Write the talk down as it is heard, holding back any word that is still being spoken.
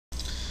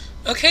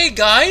Okay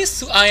guys,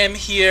 so I am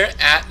here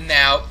at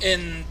now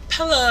in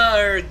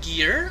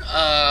Pelargir,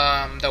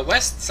 the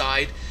west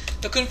side.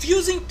 The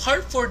confusing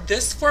part for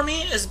this for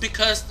me is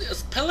because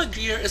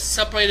Pelargir is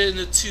separated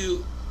into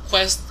two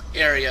quest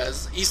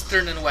areas,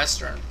 eastern and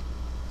western.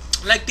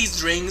 Like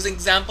these rings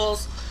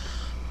examples,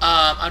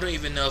 I don't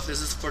even know if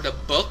this is for the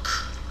book.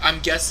 I'm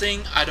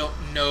guessing, I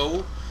don't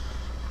know.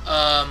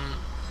 Um,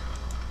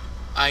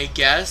 I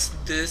guess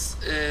this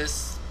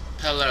is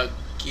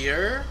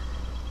Pelargir.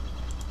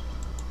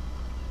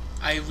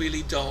 I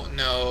really don't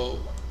know.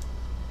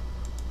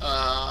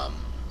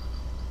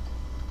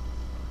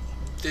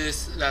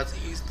 That's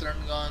Eastern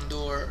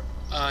Gondor.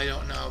 I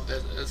don't know if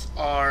this is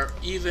R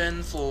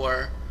even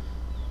for.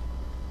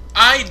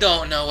 I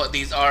don't know what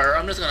these are.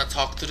 I'm just gonna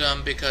talk to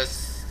them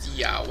because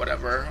yeah,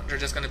 whatever. They're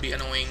just gonna be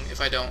annoying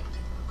if I don't.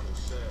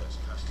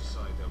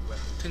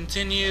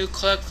 Continue.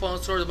 Collect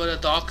fallen swords by the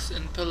docks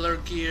in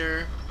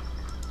Pelargir.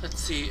 Let's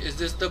see. Is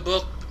this the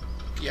book?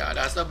 Yeah,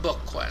 that's a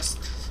book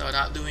quest. So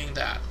not doing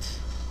that.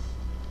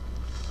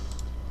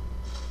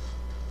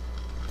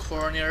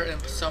 Corner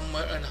and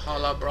somewhere in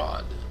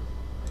Halabrod.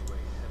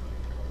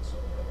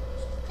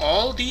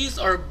 All these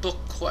are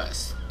book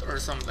quests or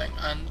something,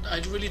 and I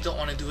really don't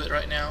want to do it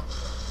right now.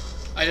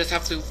 I just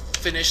have to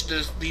finish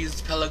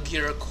these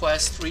Pelargir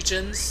quest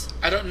regions.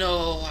 I don't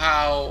know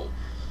how.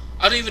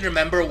 I don't even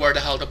remember where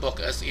the hell the book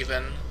is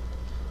even.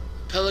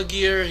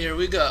 Pelargir, here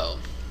we go.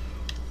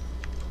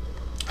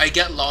 I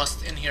get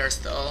lost in here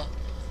still,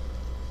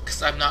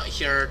 because I'm not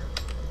here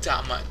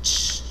that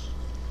much.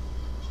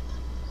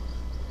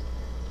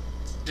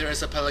 There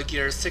is a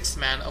Pelargir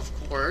 6-man, of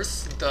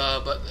course,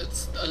 but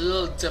it's a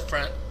little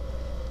different.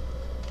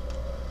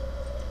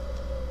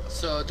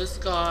 So this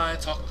guy,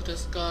 talk to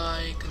this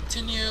guy,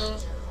 continue.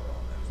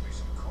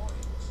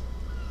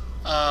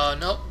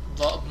 Nope,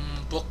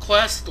 book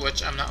quest,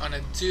 which I'm not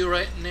gonna do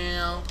right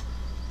now.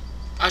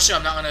 Actually,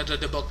 I'm not gonna do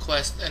the book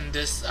quest in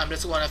this. I'm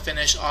just gonna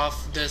finish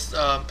off this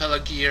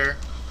Pelargir,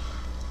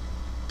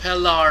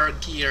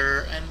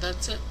 and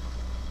that's it.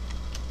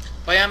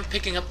 But I am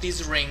picking up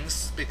these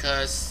rings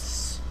because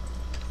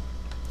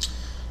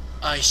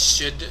I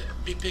should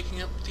be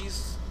picking up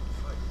these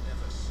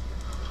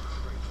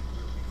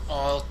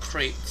all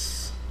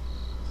crates.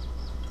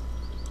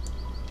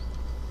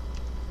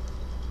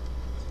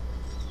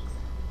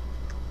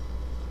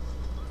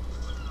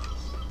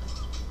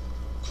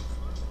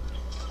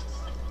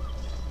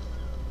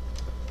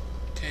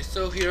 Okay,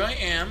 so here I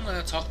am. I'm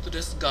gonna talk to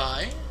this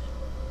guy.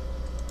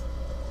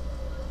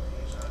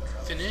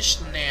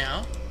 Finish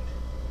now.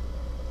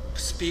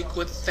 Speak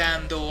with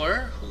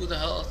Thandor. Who the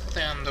hell is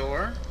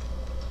Thandor?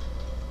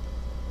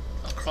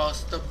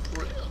 Across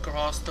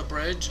the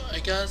bridge, I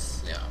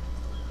guess. Yeah.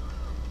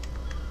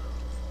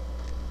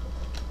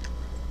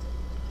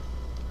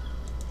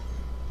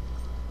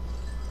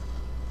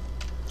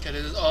 Okay,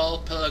 this is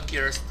all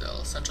Pelargir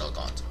still. Central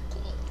Gondor.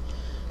 Cool.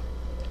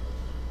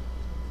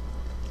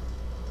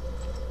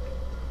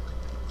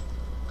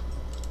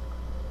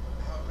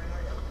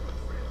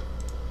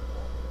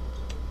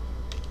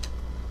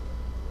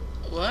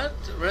 What?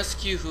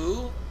 Rescue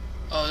who?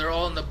 Oh, they're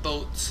all in the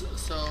boats,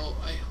 so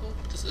I hope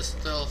this is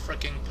still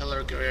freaking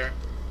Pelargir.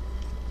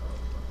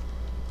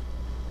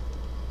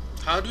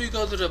 How do we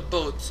go to the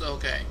boats?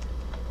 Okay.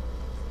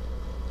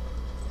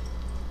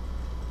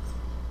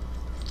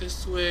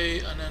 This way,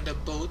 and then the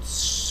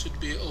boats should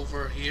be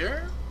over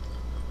here.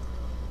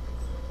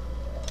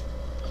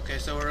 Okay,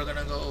 so we're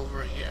gonna go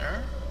over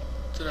here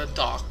to the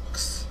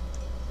docks.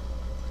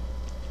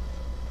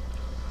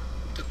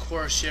 The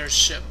Corsair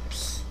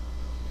ships.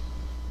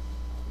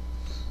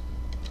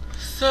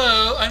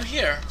 So, I'm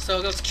here. So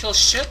let's kill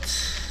shit.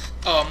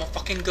 Oh, I'm a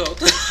fucking goat.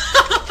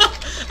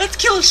 Let's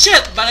kill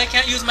shit! But I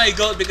can't use my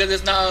goat because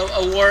it's not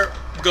a war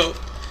goat.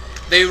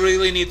 They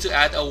really need to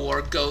add a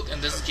war goat in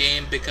this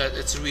game because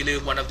it's really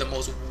one of the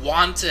most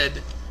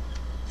wanted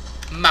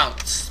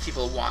mounts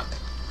people want.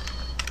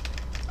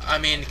 I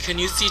mean, can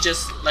you see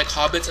just like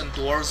hobbits and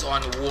dwarves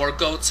on war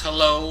goats?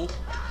 Hello?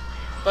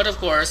 But of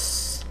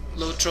course,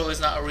 LOTRO is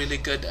not really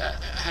good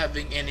at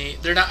having any.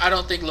 They're not. I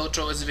don't think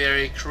LOTRO is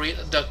very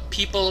creative. The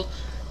people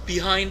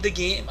behind the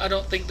game, I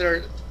don't think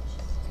they're.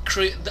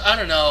 I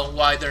don't know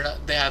why they're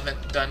not. They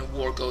haven't done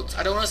war goats.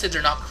 I don't want to say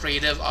they're not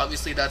creative.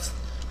 Obviously, that's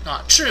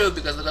not true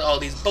because look at all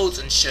these boats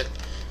and shit.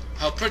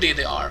 How pretty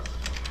they are.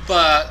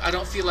 But I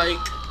don't feel like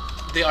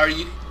they are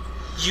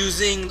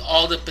using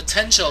all the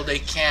potential they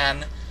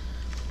can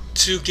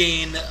to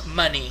gain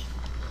money.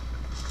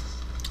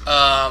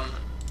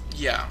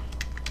 Yeah.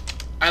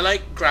 I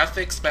like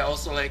graphics, but I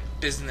also like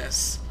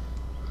business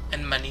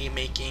and money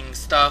making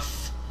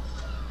stuff.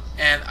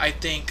 And I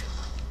think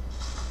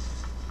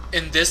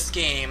in this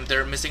game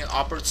they're missing an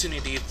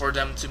opportunity for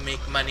them to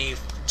make money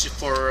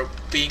for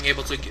being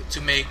able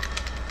to make.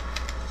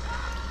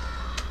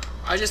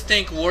 I just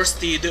think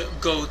Warsteed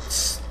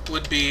goats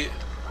would be.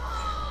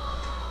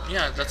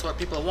 Yeah, that's what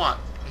people want.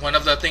 One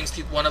of the things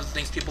people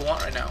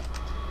want right now.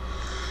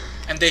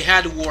 And they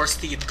had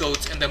Warsteed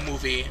goats in the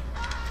movie,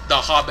 the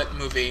Hobbit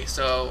movie.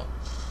 So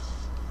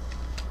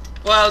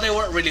Well, they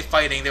weren't really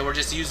fighting, they were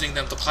just using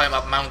them to climb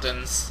up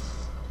mountains.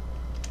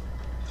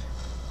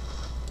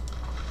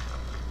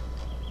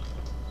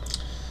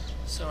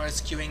 So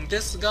rescuing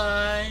this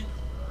guy.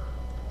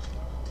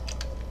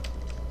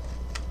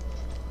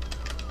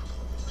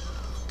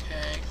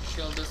 Okay,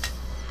 kill this.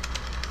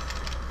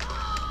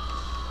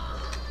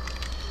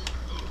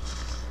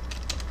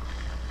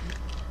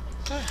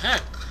 What the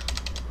heck?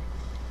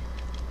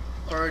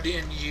 Already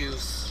in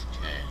use.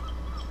 Okay.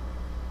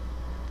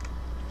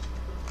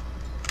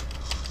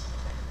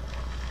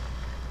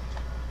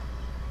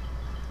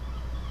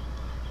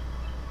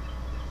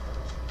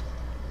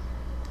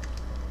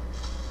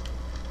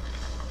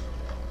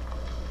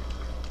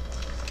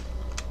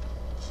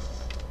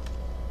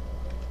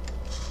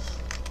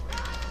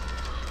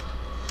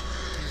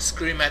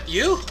 Scream at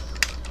you.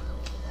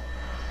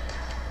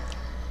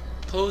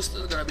 Post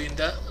is gonna be in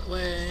that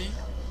way.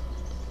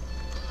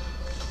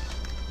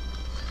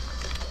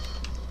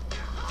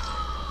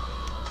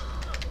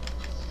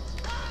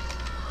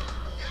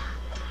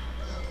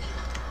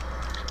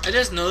 I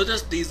just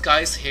noticed these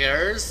guys'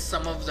 hairs,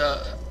 some of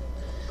the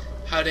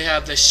how they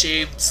have the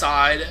shaved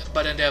side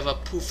but then they have a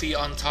poofy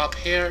on top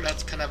hair.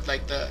 That's kind of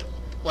like the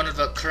one of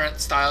the current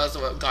styles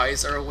of what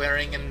guys are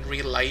wearing in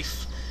real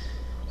life.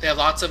 They have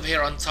lots of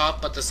hair on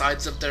top, but the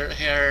sides of their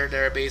hair,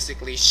 they're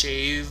basically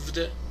shaved.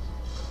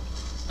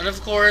 And of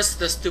course,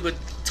 the stupid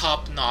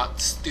top knot.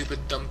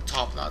 Stupid dumb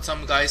top knot.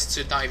 Some guys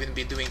should not even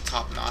be doing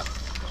top knot.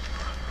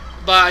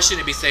 But I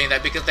shouldn't be saying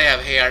that because they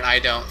have hair and I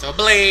don't. So,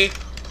 blee!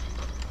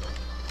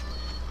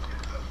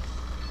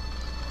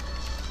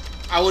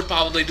 I would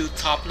probably do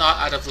top knot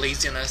out of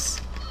laziness.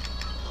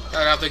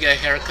 I'd have to get a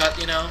haircut,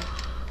 you know?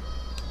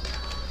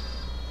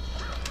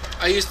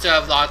 I used to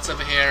have lots of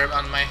hair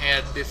on my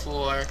head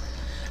before.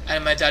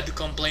 And my dad would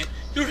complain,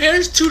 your hair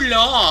is too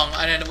long.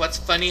 And then what's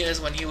funny is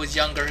when he was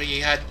younger,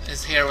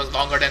 his hair was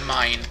longer than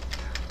mine.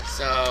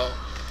 So,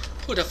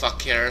 who the fuck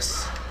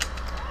cares?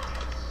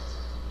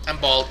 I'm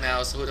bald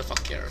now, so who the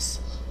fuck cares?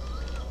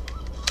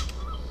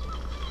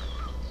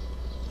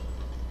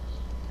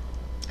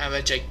 I have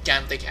a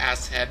gigantic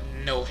ass head,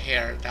 no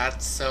hair.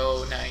 That's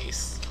so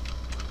nice.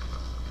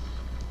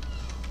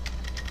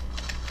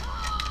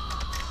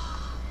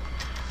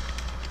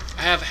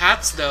 I have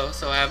hats though,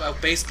 so I have a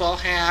baseball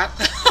hat.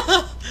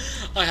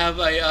 I have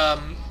a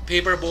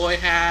paperboy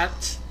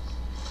hat.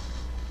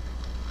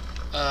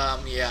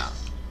 Yeah.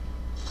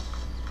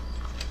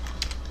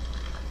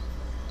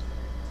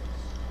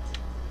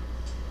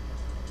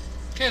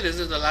 Okay, this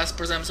is the last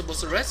person I'm supposed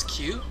to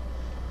rescue.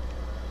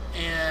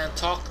 And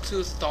talk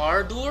to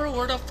Thardur?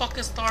 Where the fuck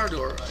is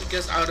Thardur? I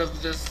guess out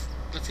of this...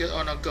 Let's get...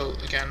 Oh no, go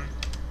again.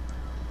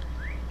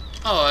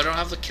 Oh, I don't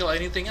have to kill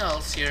anything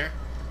else here.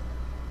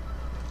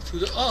 To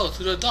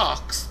the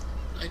docks.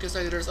 I guess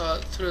there's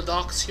to the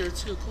docks here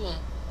too. Cool.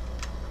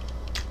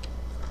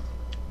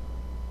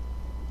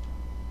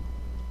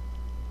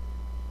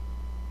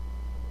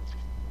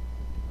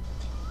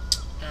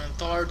 And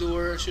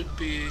Thardur should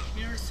be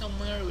here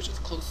somewhere, which is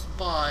close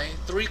by.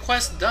 3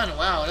 quests done.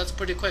 Wow, that's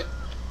pretty quick.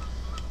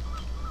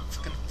 If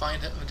I can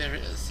find it, there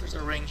it is. There's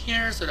a ring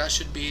here, so that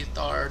should be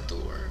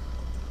Thardur.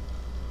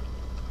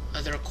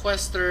 Other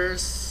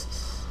questers.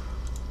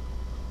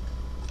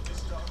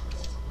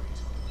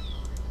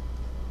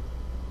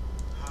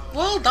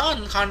 Well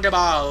done,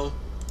 Kandabao.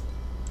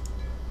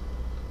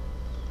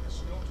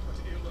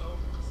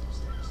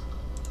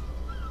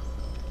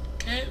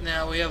 Okay,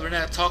 now we're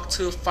gonna talk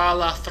to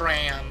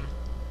Falathran.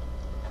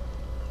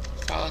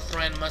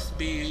 Falathran must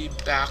be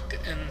back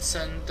in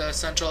the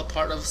central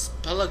part of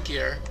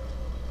Pelagir.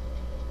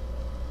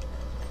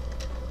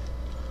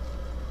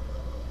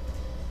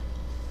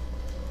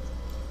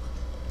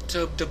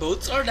 So the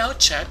boats are now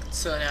checked,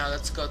 so now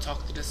let's go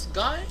talk to this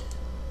guy.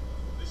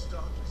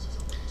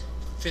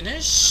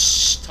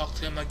 Finish, talk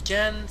to him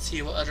again,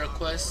 see what other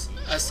quests,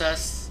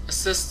 assist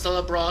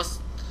Celebros,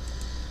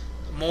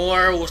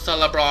 more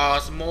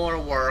Celebros, more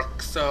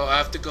work, so I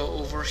have to go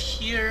over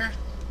here,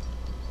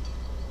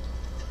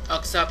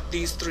 accept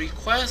these 3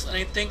 quests, and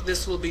I think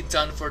this will be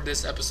done for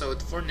this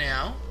episode for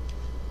now.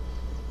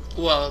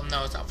 Well,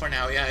 no, it's not for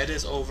now, yeah, it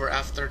is over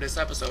after this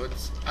episode,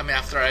 I mean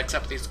after I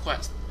accept these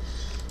quests.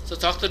 So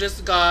talk to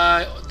this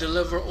guy,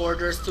 deliver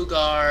orders to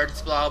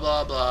guards, blah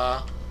blah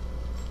blah.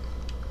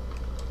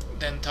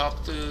 Then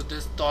talk to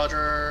this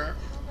daughter,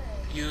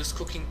 use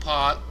cooking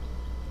pot.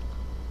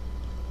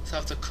 So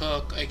have to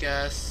cook, I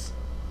guess.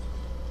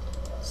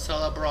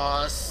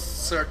 Celebros,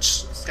 search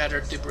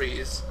scattered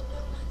debris.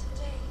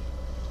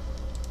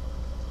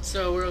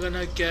 So we're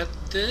gonna get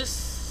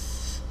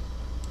this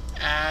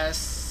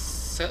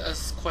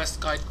as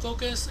quest guide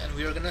focus, and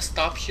we're gonna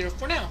stop here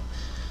for now.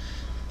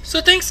 So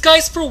thanks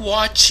guys for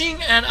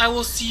watching, and I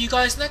will see you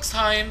guys next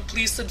time.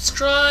 Please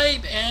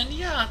subscribe, and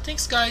yeah,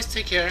 thanks guys,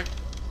 take care.